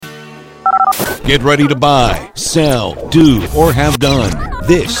Get ready to buy, sell, do, or have done.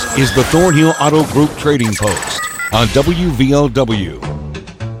 This is the Thornhill Auto Group Trading Post on WVOW.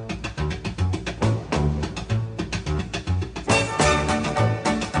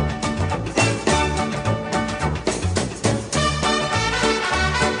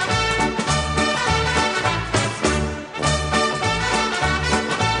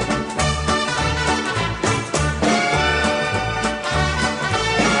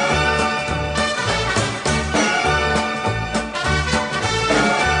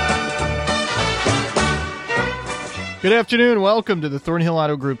 Good afternoon. Welcome to the Thornhill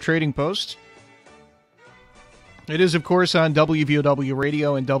Auto Group Trading Post. It is, of course, on WVOW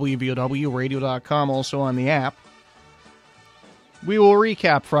Radio and WVOWradio.com, also on the app. We will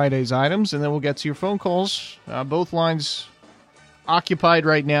recap Friday's items, and then we'll get to your phone calls. Both lines occupied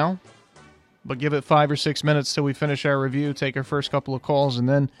right now, but give it 5 or 6 minutes till we finish our review, take our first couple of calls, and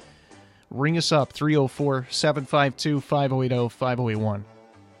then ring us up, 304-752-5080, 5081.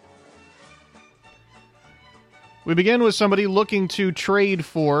 We begin with somebody looking to trade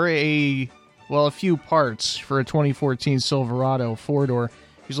for a few parts for a 2014 Silverado four-door.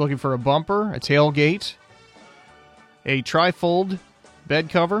 He's looking for a bumper, a tailgate, a trifold bed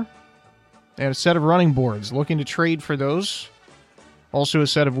cover, and a set of running boards. Looking to trade for those. Also a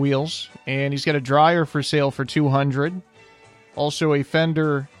set of wheels. And he's got a dryer for sale for $200. Also a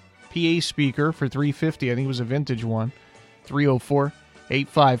Fender PA speaker for $350. I think it was a vintage one.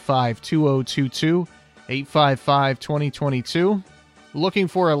 304-855-2022. 855-2022. Looking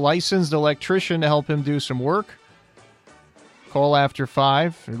for a licensed electrician to help him do some work. Call after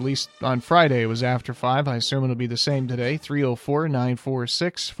 5. At least on Friday it was after 5. I assume it'll be the same today.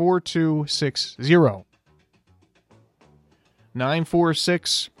 304-946-4260.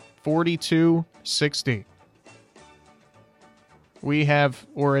 946-4260. We have,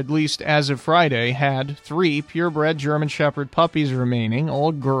 or at least as of Friday, had 3 purebred German Shepherd puppies remaining,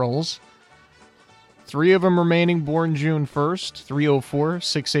 all girls. 3 of them remaining born June 1st,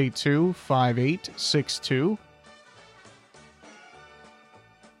 304-682-5862.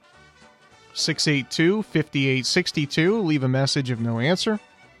 682-5862. Leave a message if no answer.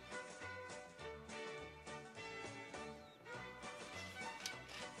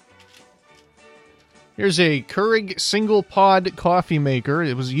 Here's a Keurig single pod coffee maker.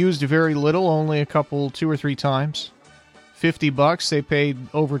 It was used very little, only a couple, 2 or 3 times. $50. They paid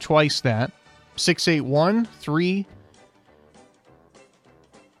over twice that. 681-387-357.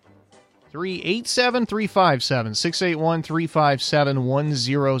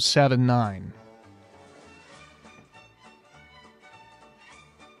 681-357-1079.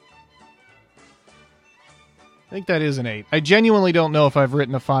 I think that is an 8. I genuinely don't know if I've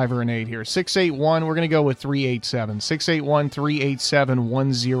written a 5 or an 8 here. 681, we're going to go with 387.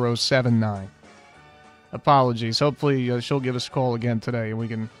 681-387-1079. Apologies. Hopefully she'll give us a call again today and we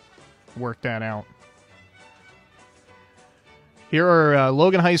can work that out. Here are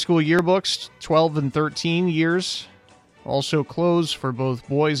Logan High School yearbooks, 12 and 13 years. Also clothes for both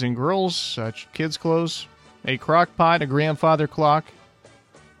boys and girls, kids' clothes. A crock pot, a grandfather clock,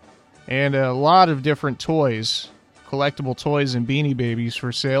 and a lot of different toys, collectible toys and Beanie Babies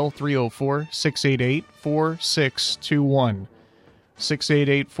for sale. 304-688-4621.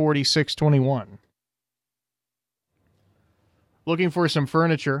 688-4621. Looking for some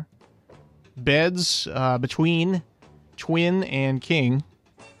furniture. Beds between twin and king.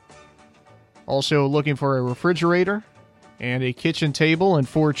 Also looking for a refrigerator and a kitchen table and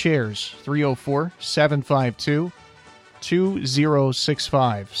 4 chairs. 304-752-2065.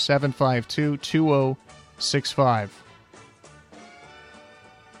 752-2065.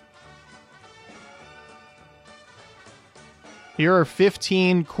 Here are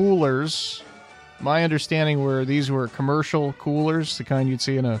 15 coolers. My understanding were these were commercial coolers, the kind you'd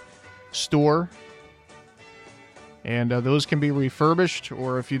see in a store, and those can be refurbished,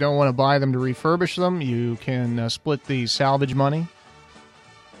 or if you don't want to buy them to refurbish them, you can split the salvage money.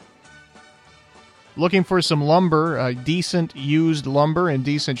 Looking for some lumber, decent used lumber in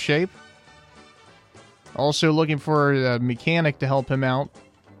decent shape. Also looking for a mechanic to help him out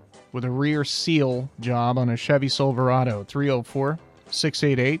with a rear seal job on a Chevy Silverado.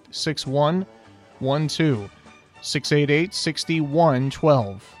 304-688-6112.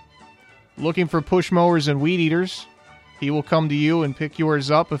 688-6112. Looking for push mowers and weed eaters. He will come to you and pick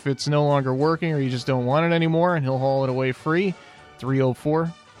yours up if it's no longer working or you just don't want it anymore, and he'll haul it away free.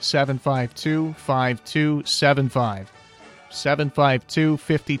 304-752-5275.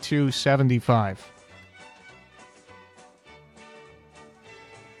 752-5275.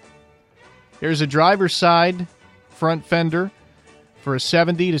 Here's a driver's side front fender for a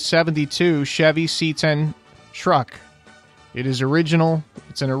 70 to 72 Chevy C10 truck. It is original.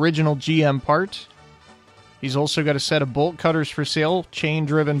 It's an original GM part. He's also got a set of bolt cutters for sale,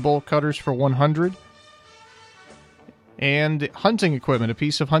 chain-driven bolt cutters for $100. And hunting equipment, a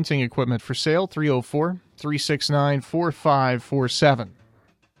piece of hunting equipment for sale, 304-369-4547.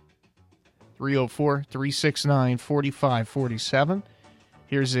 304-369-4547.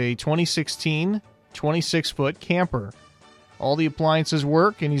 Here's a 2016 26-foot camper. All the appliances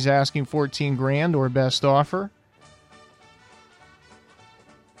work, and he's asking $14,000 or best offer.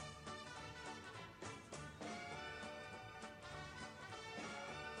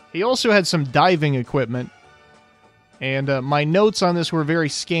 He also had some diving equipment, and my notes on this were very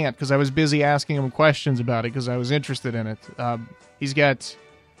scant because I was busy asking him questions about it because I was interested in it. He's got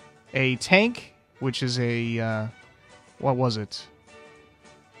a tank, which is a, what was it?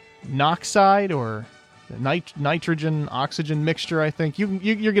 Noxide or nitrogen oxygen mixture, I think.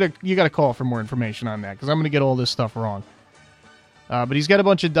 You got to call for more information on that because I'm going to get all this stuff wrong. But he's got a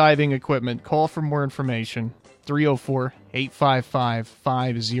bunch of diving equipment. Call for more information.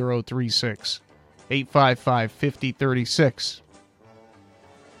 304-855-5036. 855-5036.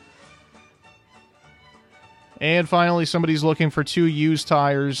 And finally, somebody's looking for 2 used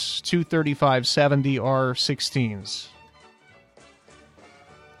tires, 235/70 R16s.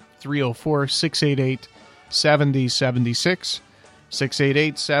 304-688-7076.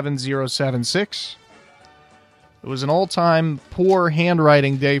 688-7076. It was an all-time poor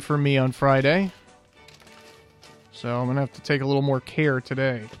handwriting day for me on Friday. So I'm going to have to take a little more care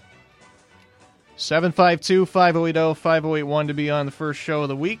today. 752-5080-5081 to be on the first show of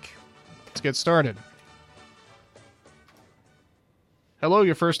the week. Let's get started. Hello,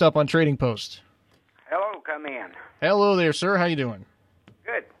 you're first up on Trading Post. Hello, come in. Hello there, sir. How you doing?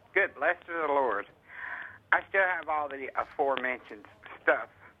 Good, good. Blessed is the Lord. I still have all the aforementioned stuff,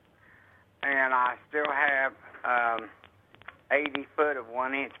 and I still have 80 foot of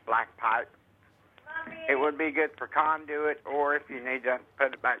 1-inch black pipe. It would be good for conduit, or if you need to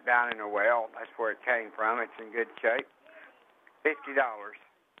put it back down in a well, that's where it came from. It's in good shape. $50.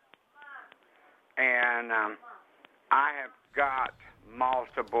 And I have got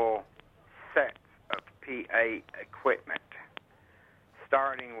multiple sets of PA equipment,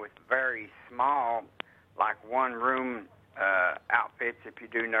 starting with very small, like one-room outfits if you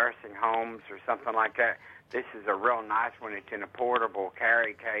do nursing homes or something like that. This is a real nice one. It's in a portable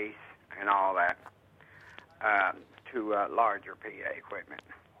carry case and all that, to larger PA equipment.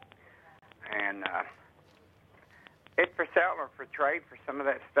 And it's for sale or for trade for some of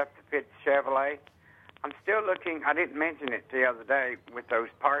that stuff that fits Chevrolet. I'm still looking, I didn't mention it the other day with those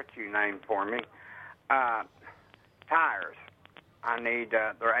parts you named for me. Tires. I need,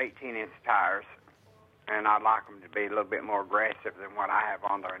 they're 18-inch tires, and I'd like them to be a little bit more aggressive than what I have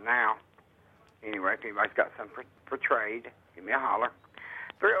on there now. Anyway, if anybody's got some for trade, give me a holler.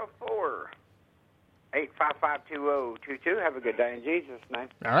 304-855-2022. Have a good day in Jesus' name.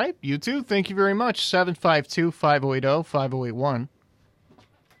 All right, you too. Thank you very much. 752-5080-5081.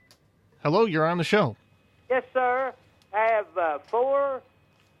 Hello, you're on the show. Yes, sir. I have 4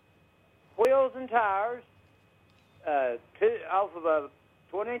 wheels and tires, 2 off of a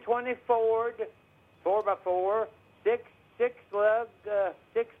 2020 Ford 4x4, 6-lug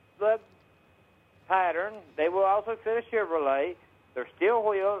pattern. They will also fit a Chevrolet. They're steel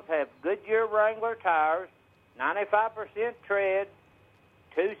wheels, have Goodyear Wrangler tires, 95% tread,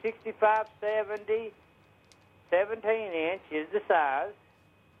 265/70, 17-inch is the size.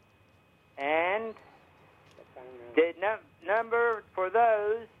 And the number for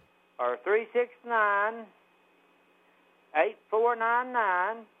those are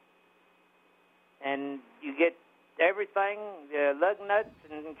 369-8499, and you get everything, lug nuts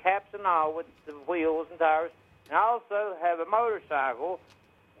and caps and all with the wheels and tires. And I also have a motorcycle,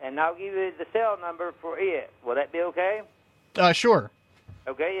 and I'll give you the cell number for it. Will that be okay? Sure.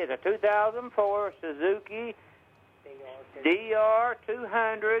 Okay, it's a 2004 Suzuki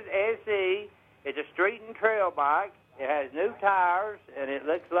DR200 SE. It's a street and trail bike. It has new tires, and it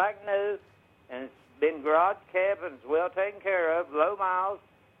looks like new, and it's been garage kept and it's well taken care of, low miles,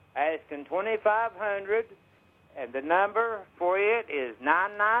 asking $2,500, and the number for it is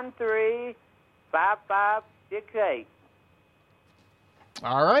 993-5568.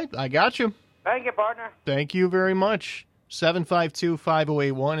 All right, I got you. Thank you, partner. Thank you very much.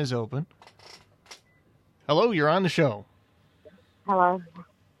 752-5081 is open. Hello, you're on the show. Hello.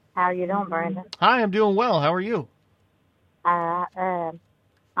 How are you doing, Brandon? Hi, I'm doing well. How are you? I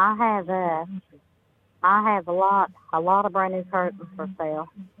have a lot of brand new curtains for sale.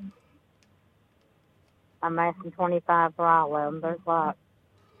 I'm asking 25 for all of them. There's like,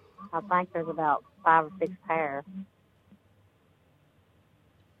 I think there's about 5 or 6 pairs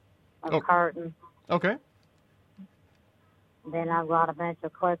of curtains. Okay. Then I've got a bunch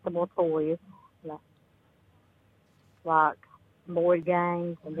of collectible toys, like board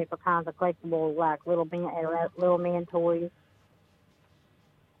games and different kinds of collectibles, like little men toys.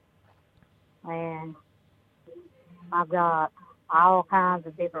 And I've got all kinds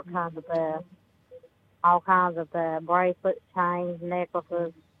of different kinds of bracelets, chains,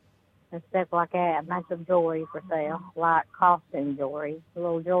 necklaces, and stuff like that. A bunch of jewelry for sale, like costume jewelry,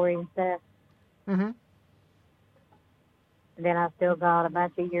 little jewelry and stuff. Mm-hmm. And then I've still got a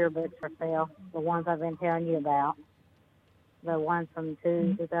bunch of yearbooks for sale, the ones I've been telling you about. The ones from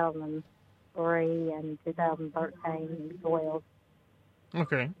 2003 and 2013 and 12.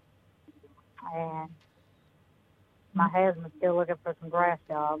 Okay. And my husband's still looking for some grass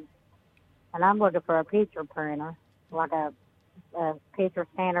jobs. And I'm looking for a picture printer, like a picture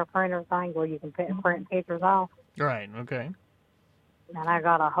scanner printer thing where you can print pictures off. Right, okay. And I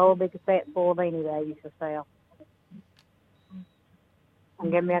got a whole big set full of beanie babies for sale.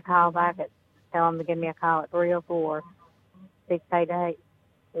 And give me a call back tell them to give me a call at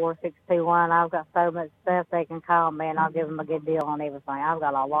 304-688-4621. I've got so much stuff they can call me, and I'll give them a good deal on everything. I've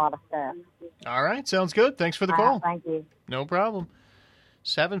got a lot of stuff. All right, sounds good. Thanks for the call. Thank you. No problem.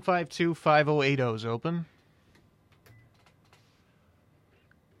 752-5080 is open.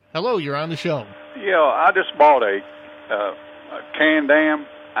 Hello, you're on the show. Yeah, I just bought a Can-Am.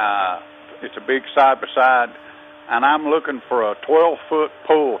 It's a big side-by-side, and I'm looking for a 12-foot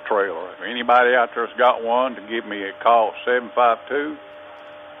pull trailer. If anybody out there's got one, to give me a call,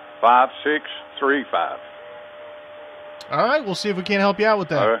 752-5635. All right, we'll see if we can help you out with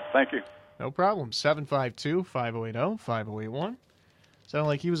that. All right, thank you. No problem. 752-5080-5081. Sounded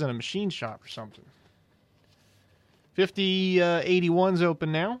like he was in a machine shop or something. 5081's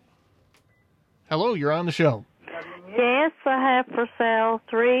open now. Hello, you're on the show. Yes, I have for sale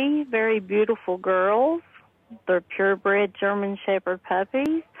 3 very beautiful girls. They're purebred German Shepherd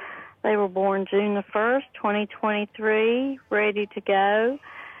puppies. They were born June the 1st, 2023, ready to go.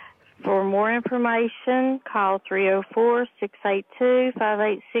 For more information, call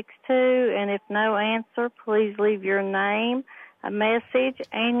 304-682-5862, and if no answer, please leave your name, a message,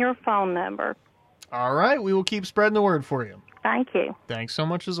 and your phone number. All right, we will keep spreading the word for you. Thank you. Thanks so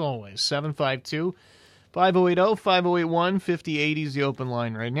much as always. 752-5080-5081, 5080 is the open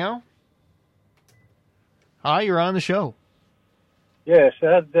line right now. Hi, you're on the show. Yes,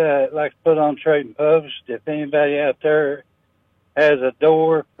 I'd like to put on Trading Post. If anybody out there has a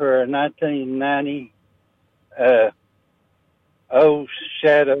door for a 1990 old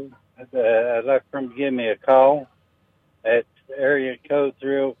Shadow, I'd like for them to give me a call at area code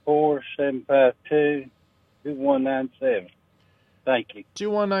 304-752-2197. Thank you.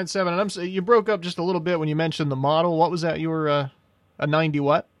 2197. And you broke up just a little bit when you mentioned the model. What was that? You were a 90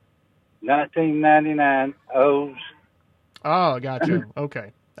 what? 1999 O's. Oh, gotcha.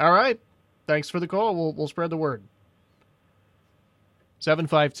 Okay. All right. Thanks for the call. We'll spread the word.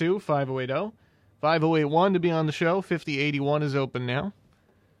 752-5080. 5081 to be on the show. 5081 is open now.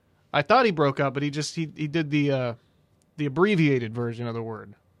 I thought he broke up, but he did the abbreviated version of the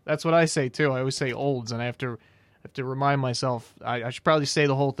word. That's what I say too. I always say olds, and I have to remind myself. I should probably say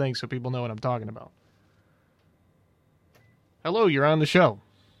the whole thing so people know what I'm talking about. Hello, you're on the show.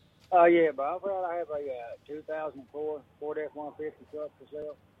 Yeah, Bob. Well, I have a 2004 Ford F-150 truck for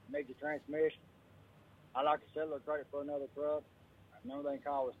sale. Major transmission. I'd like to sell or trade it for another truck. The number they can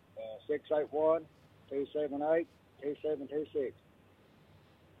call is 681-278-2726.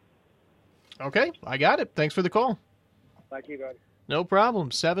 Okay, I got it. Thanks for the call. Thank you, buddy. No problem.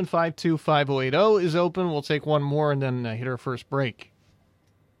 752-5080 is open. We'll take one more and then hit our first break.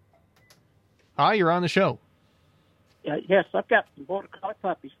 Hi, you're on the show. Yes, I've got some border collie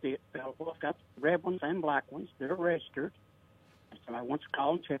puppies available. I've got red ones and black ones. They're registered. Somebody wants to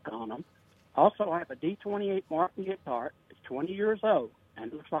call and check on them. Also, I have a D28 Martin guitar. It's 20 years old,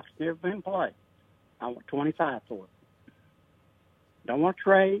 and it looks like it's never been played. I want $25 for it. Don't want to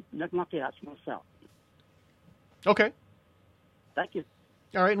trade, nothing like that. I just want to sell it. Okay. Thank you.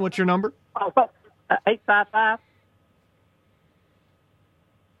 All right, and what's your number? 855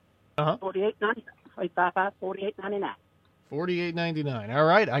 Uh-huh. 4899. 855-4899. 48.99. All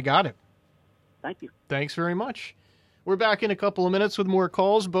right, I got it. Thank you. Thanks very much. We're back in a couple of minutes with more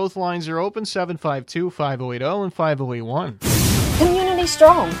calls. Both lines are open, 752-5080 and 5081. Community 20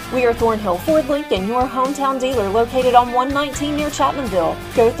 strong. We are Thornhill Ford Lincoln, your hometown dealer located on 119 near Chapmanville.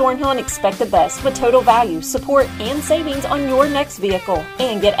 Go Thornhill and expect the best with total value, support, and savings on your next vehicle.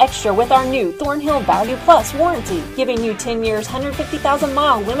 And get extra with our new Thornhill Value Plus warranty, giving you 10 years,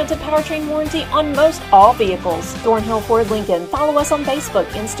 150,000-mile limited powertrain warranty on most all vehicles. Thornhill Ford Lincoln. Follow us on Facebook,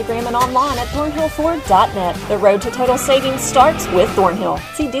 Instagram, and online at thornhillford.net. The road to total savings starts with Thornhill.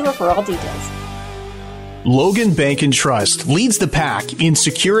 See dealer for all details. Logan Bank and Trust leads the pack in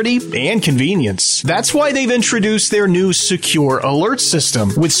security and convenience. That's why they've introduced their new Secure Alert system.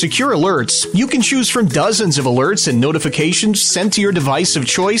 With Secure Alerts, you can choose from dozens of alerts and notifications sent to your device of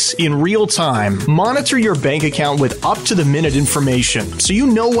choice in real time. Monitor your bank account with up-to-the-minute information so you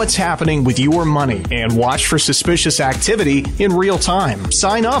know what's happening with your money and watch for suspicious activity in real time.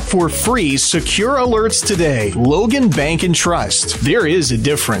 Sign up for free Secure Alerts today. Logan Bank and Trust. There is a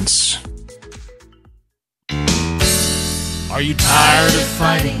difference. Are you tired of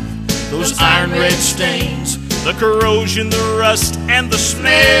fighting those iron red stains? The corrosion, the rust, and the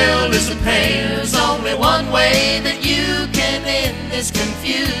smell is a pain. There's only one way that you can end this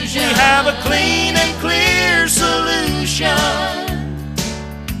confusion. We have a clean and clear solution.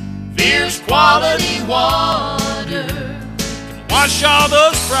 Fierce quality water can wash all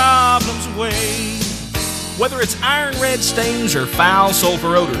those problems away. Whether it's iron red stains or foul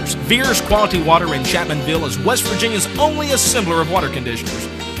sulfur odors, Veer's Quality Water in Chapmanville is West Virginia's only assembler of water conditioners,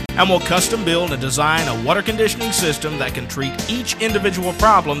 and will custom build and design a water conditioning system that can treat each individual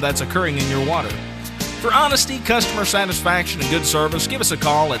problem that's occurring in your water. For honesty, customer satisfaction, and good service, give us a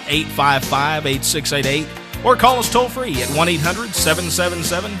call at 855-8688 or call us toll free at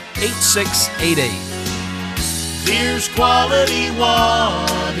 1-800-777-8688. Veer's Quality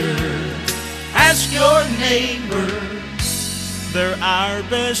Water. Ask your neighbor, they're our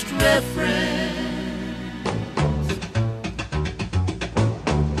best reference.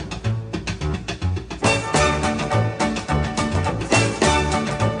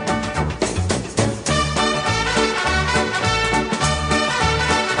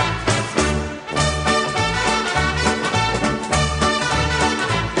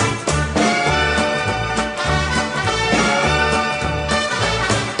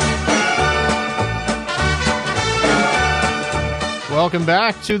 Welcome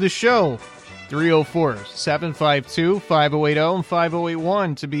back to the show. 304-752-5080 and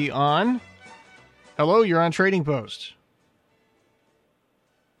 5081 to be on. Hello, you're on Trading Post.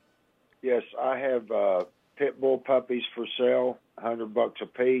 Yes, I have pit bull puppies for sale, $100 a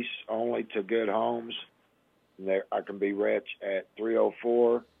piece, only to good homes. And I can be reached at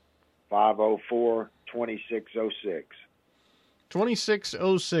 304-504-2606.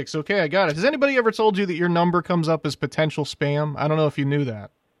 2606. Okay, I got it. Has anybody ever told you that your number comes up as potential spam? I don't know if you knew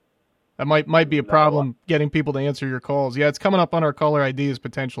that. That might be a problem getting people to answer your calls. Yeah, it's coming up on our caller ID as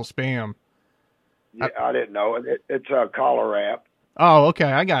potential spam. Yeah, I didn't know. It's a caller app. Oh,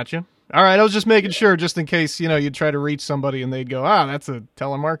 okay, I got you. All right, I was just making sure, just in case, you'd try to reach somebody and they'd go, that's a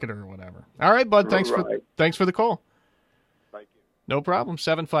telemarketer or whatever. All right, bud, thanks for the call. Thank you. No problem.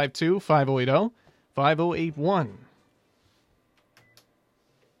 752-5080, 5081.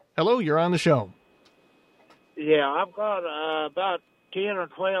 Hello, you're on the show. Yeah, I've got about 10 or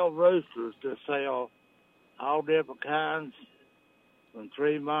 12 roosters to sell, all different kinds, from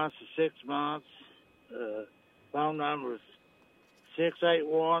 3 months to 6 months. Phone number is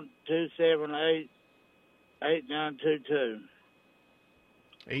 681-278-8922.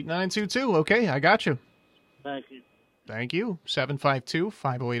 8922, okay, I got you. Thank you. Thank you.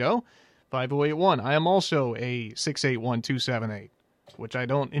 752-5080, 5081. I am also a 681-278. Which I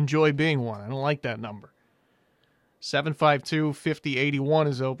don't enjoy being one. I don't like that number. 752-5081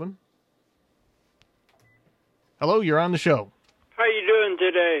 is open. Hello, you're on the show. How you doing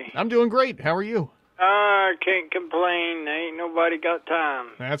today? I'm doing great. How are you? I can't complain. Ain't nobody got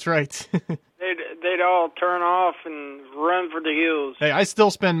time. That's right. They'd all turn off and run for the hills. Hey, I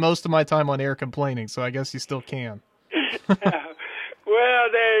still spend most of my time on air complaining, so I guess you still can. Well,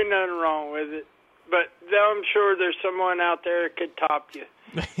 there ain't nothing wrong with it. But I'm sure there's someone out there that could top you.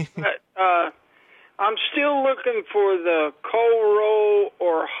 But I'm still looking for the cold roll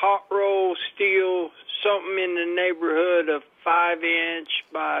or hot roll steel, something in the neighborhood of 5-inch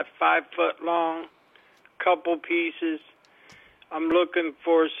by 5 foot long, couple pieces. I'm looking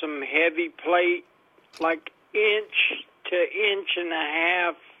for some heavy plate, like inch to inch and a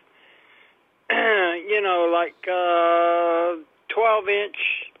half, like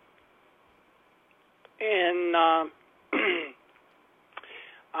 12-inch. And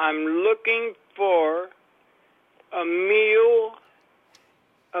I'm looking for a metal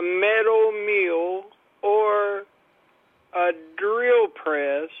meal, or a drill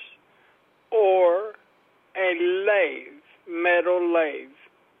press, or a lathe, metal lathe.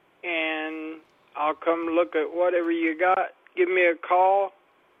 And I'll come look at whatever you got. Give me a call.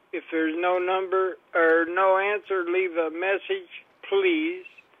 If there's no number or no answer, leave a message, please.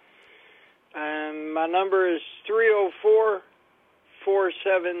 And my number is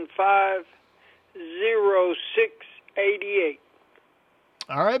 304-475-0688.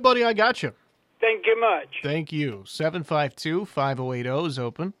 All right, buddy, I got you. Thank you much. Thank you. 752-5080 is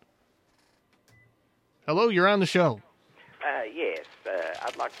open. Hello, you're on the show. Yes,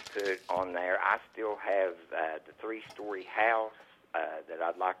 I'd like to put on there, I still have the 3-story house that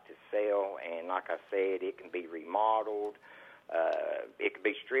I'd like to sell, and like I said, it can be remodeled. It could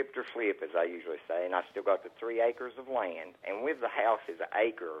be stripped or flipped, as I usually say, and I still got the 3 acres of land, and with the house is an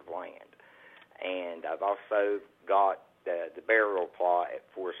acre of land. And I've also got the burial plot at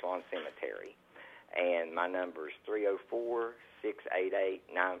Forest Lawn Cemetery, and my number is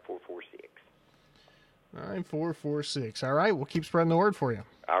 304-688-9446. 9446. All right, we'll keep spreading the word for you.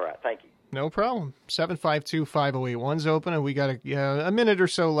 All right, thank you. No problem. 752-5081's open, and we got a minute or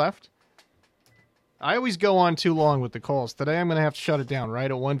so left. I always go on too long with the calls. Today I'm going to have to shut it down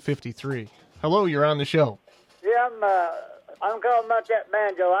right at 1:53. Hello, you're on the show. Yeah, I'm calling about that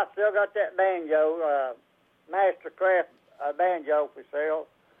banjo. I still got that banjo, Mastercraft banjo for sale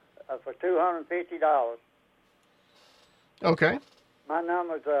for $250. Okay. My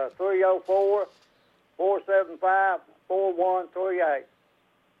number's 304-475-4138.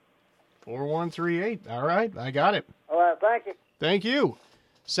 4138. All right, I got it. All right, thank you. Thank you.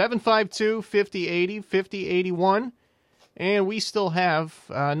 752-5080, 5081. And we still have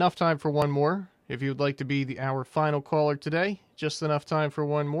enough time for one more. If you would like to be our final caller today, just enough time for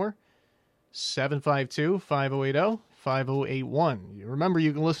one more. 752-5080, 5081. Remember,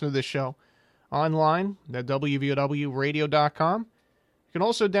 you can listen to this show online at WVOWradio.com. You can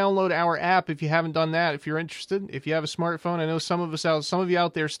also download our app if you haven't done that, if you're interested. If you have a smartphone, I know some of you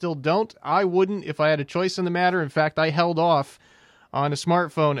out there still don't. I wouldn't if I had a choice in the matter. In fact, I held off on a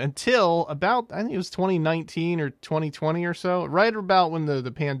smartphone until about, I think it was 2019 or 2020 or so, right about when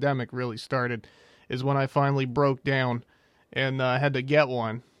the pandemic really started, is when I finally broke down and had to get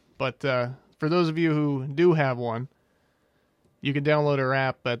one. But for those of you who do have one, you can download our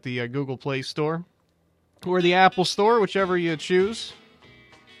app at the Google Play Store or the Apple Store, whichever you choose.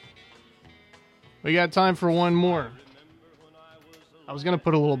 We got time for one more. I was going to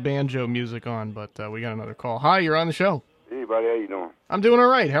put a little banjo music on, but we got another call. Hi, you're on the show. Hey, buddy, how you doing? I'm doing all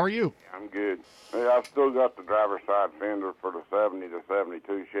right. How are you? I'm good. Hey, I've still got the driver's side fender for the 70 to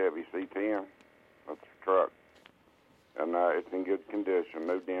 72 Chevy C10. That's the truck. And it's in good condition.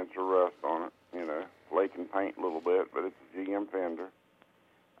 No dents or rust on it. You know, flaking paint a little bit, but it's a GM fender.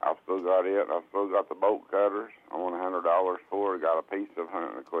 I've still got it. I've still got the bolt cutters. I want $100 for it. Got a piece of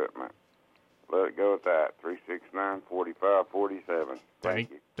hunting equipment. Let it go at that. 369-4547.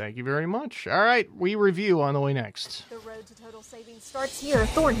 Thank you. Thank you very much. All right, we review on the way next. The road to total savings starts here.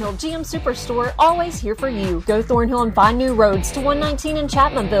 Thornhill GM Superstore, always here for you. Go Thornhill and find new roads to 119 in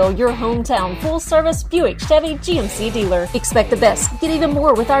Chapmanville, your hometown full-service Buick Chevy GMC dealer. Expect the best. Get even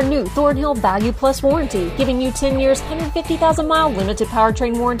more with our new Thornhill Value Plus warranty, giving you 10 years, 150,000-mile limited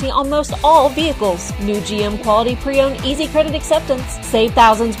powertrain warranty on most all vehicles. New GM quality pre-owned easy credit acceptance. Save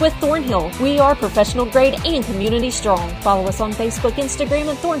thousands with Thornhill. We are professional grade and community strong. Follow us on Facebook, Instagram,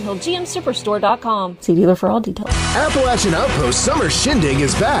 and ThornhillGMSuperstore.com. See dealer for all details. Appalachian Outpost Summer Shindig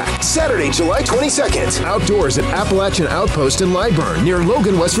is back. Saturday, July 22nd. Outdoors at Appalachian Outpost in Lyburn, near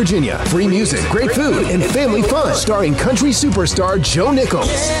Logan, West Virginia. Free music, great food, and family fun. Starring country superstar Joe Nichols.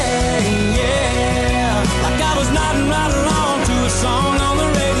 Yeah, like I was nodding right along to a song on the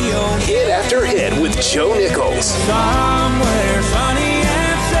radio. Hit after hit with Joe Nichols. Somewhere sunny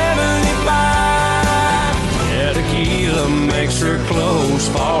and 75. Yeah, tequila makes her clothes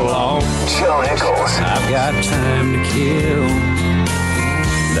fall off. Joe Nichols. I've got time to kill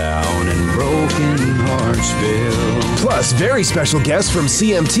down in Broken Heartsville. Plus, very special guests from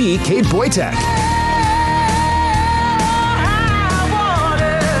CMT, Kate Boytek.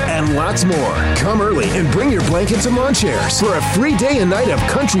 And lots more. Come early and bring your blankets and lawn chairs for a free day and night of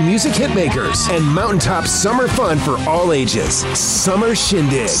country music hitmakers and mountaintop summer fun for all ages. Summer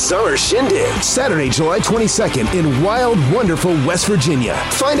Shindig. Summer Shindig. Saturday, July 22nd in wild, wonderful West Virginia.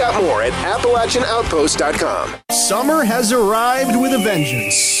 Find out more at AppalachianOutpost.com. Summer has arrived with a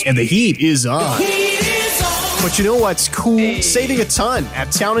vengeance, and the heat is on. The heat is on. But you know what's cool? Saving a ton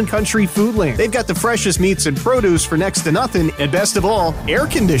at Town & Country Foodland. They've got the freshest meats and produce for next to nothing, and best of all, air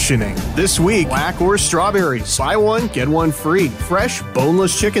conditioning. This week, black or strawberries. Buy one, get one free. Fresh,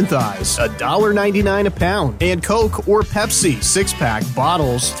 boneless chicken thighs, $1.99 a pound. And Coke or Pepsi, 6-pack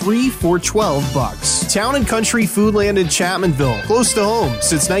bottles, 3 for $12. Town & Country Foodland in Chapmanville. Close to home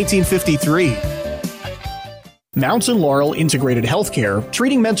since 1953. Mountain Laurel Integrated Healthcare,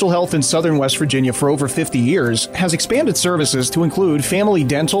 treating mental health in southern West Virginia for over 50 years, has expanded services to include family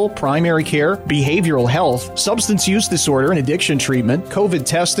dental, primary care, behavioral health, substance use disorder and addiction treatment, COVID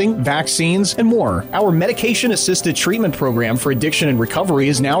testing, vaccines, and more. Our medication-assisted treatment program for addiction and recovery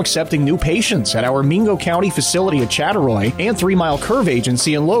is now accepting new patients at our Mingo County facility at Chatteroy and 3 Mile Curve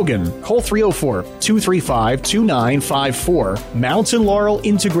Agency in Logan. Call 304-235-2954. Mountain Laurel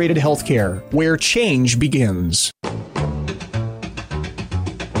Integrated Healthcare, where change begins.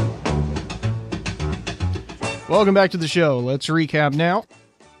 Welcome back to the show. Let's recap now.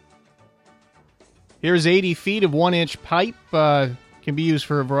 Here's 80 feet of 1-inch pipe. Can be used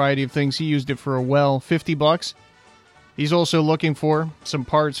for a variety of things. He used it for a well. $50. He's also looking for some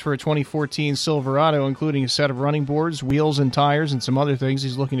parts for a 2014 Silverado, including a set of running boards, wheels, and tires, and some other things.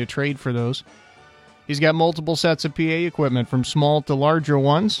 He's looking to trade for those. He's got multiple sets of PA equipment, from small to larger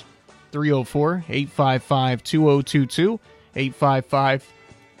ones. 304-855-2022,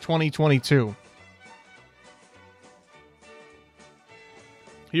 855-2022.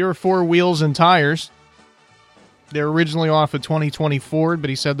 Here are 4 wheels and tires. They're originally off a 2020 Ford, but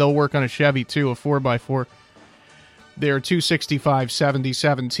he said they'll work on a Chevy too, a 4x4. They're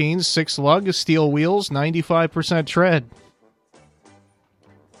 265/70/17s, 6-lug, steel wheels, 95% tread.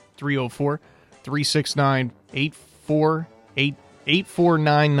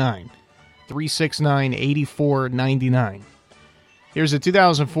 304-369-8499. 369-8499. Here's a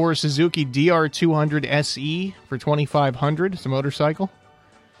 2004 Suzuki DR200 SE for $2,500. It's a motorcycle.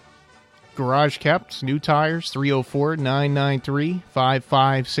 Garage kept, new tires,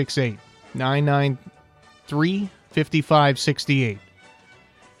 304-993-5568. 993-5568.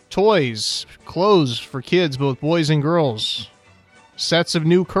 Toys, clothes for kids, both boys and girls. Sets of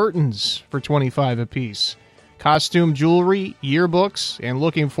new curtains for $25 apiece. Costume jewelry, yearbooks, and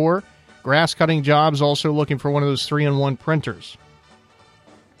looking for grass cutting jobs, also looking for one of those 3-in-1 printers.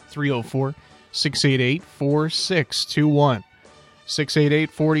 304-688-4621.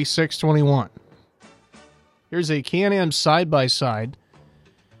 688-4621. Here's a Can-Am side-by-side,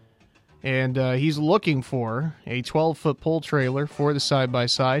 and he's looking for a 12-foot pull trailer for the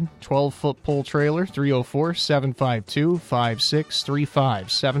side-by-side. 12-foot pull trailer,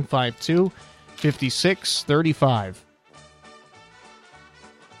 304-752-5635. 752-5635.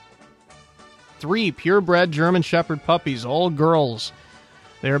 3 purebred German Shepherd puppies, all girls.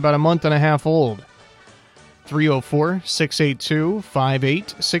 They're about a month and a half old.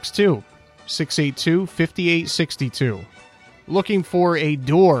 304-682-5862. 682-5862. Looking for a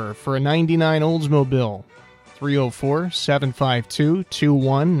door for a 99 Oldsmobile.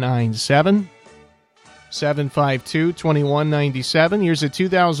 304-752-2197. 752-2197. Here's a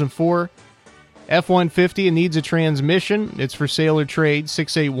 2004 F-150. It needs a transmission. It's for sale or trade.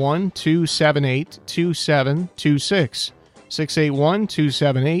 681-278-2726.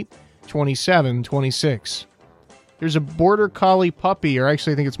 681-278-2726. There's a Border Collie puppy, or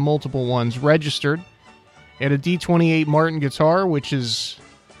actually I think it's multiple ones, registered at a D28 Martin guitar, which is,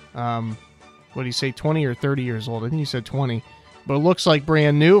 what did he say, 20 or 30 years old? I think he said 20. But it looks like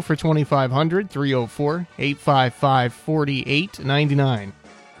brand new for $2,500. 304-855-4899.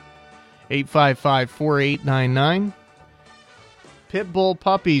 855-4899. Pitbull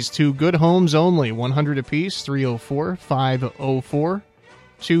puppies to Good Homes Only, 100 apiece.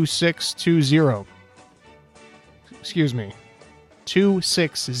 304-504-2620. Excuse me,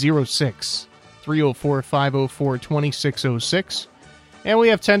 2606. 304-504-2606. And we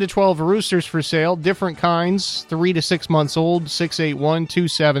have 10 to 12 roosters for sale, different kinds, 3 to 6 months old.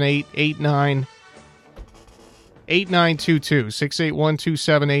 681-278-8922.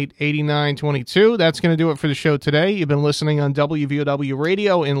 681-278-8922. That's going to do it for the show today. You've been listening on WVOW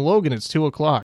Radio in Logan. It's 2 o'clock.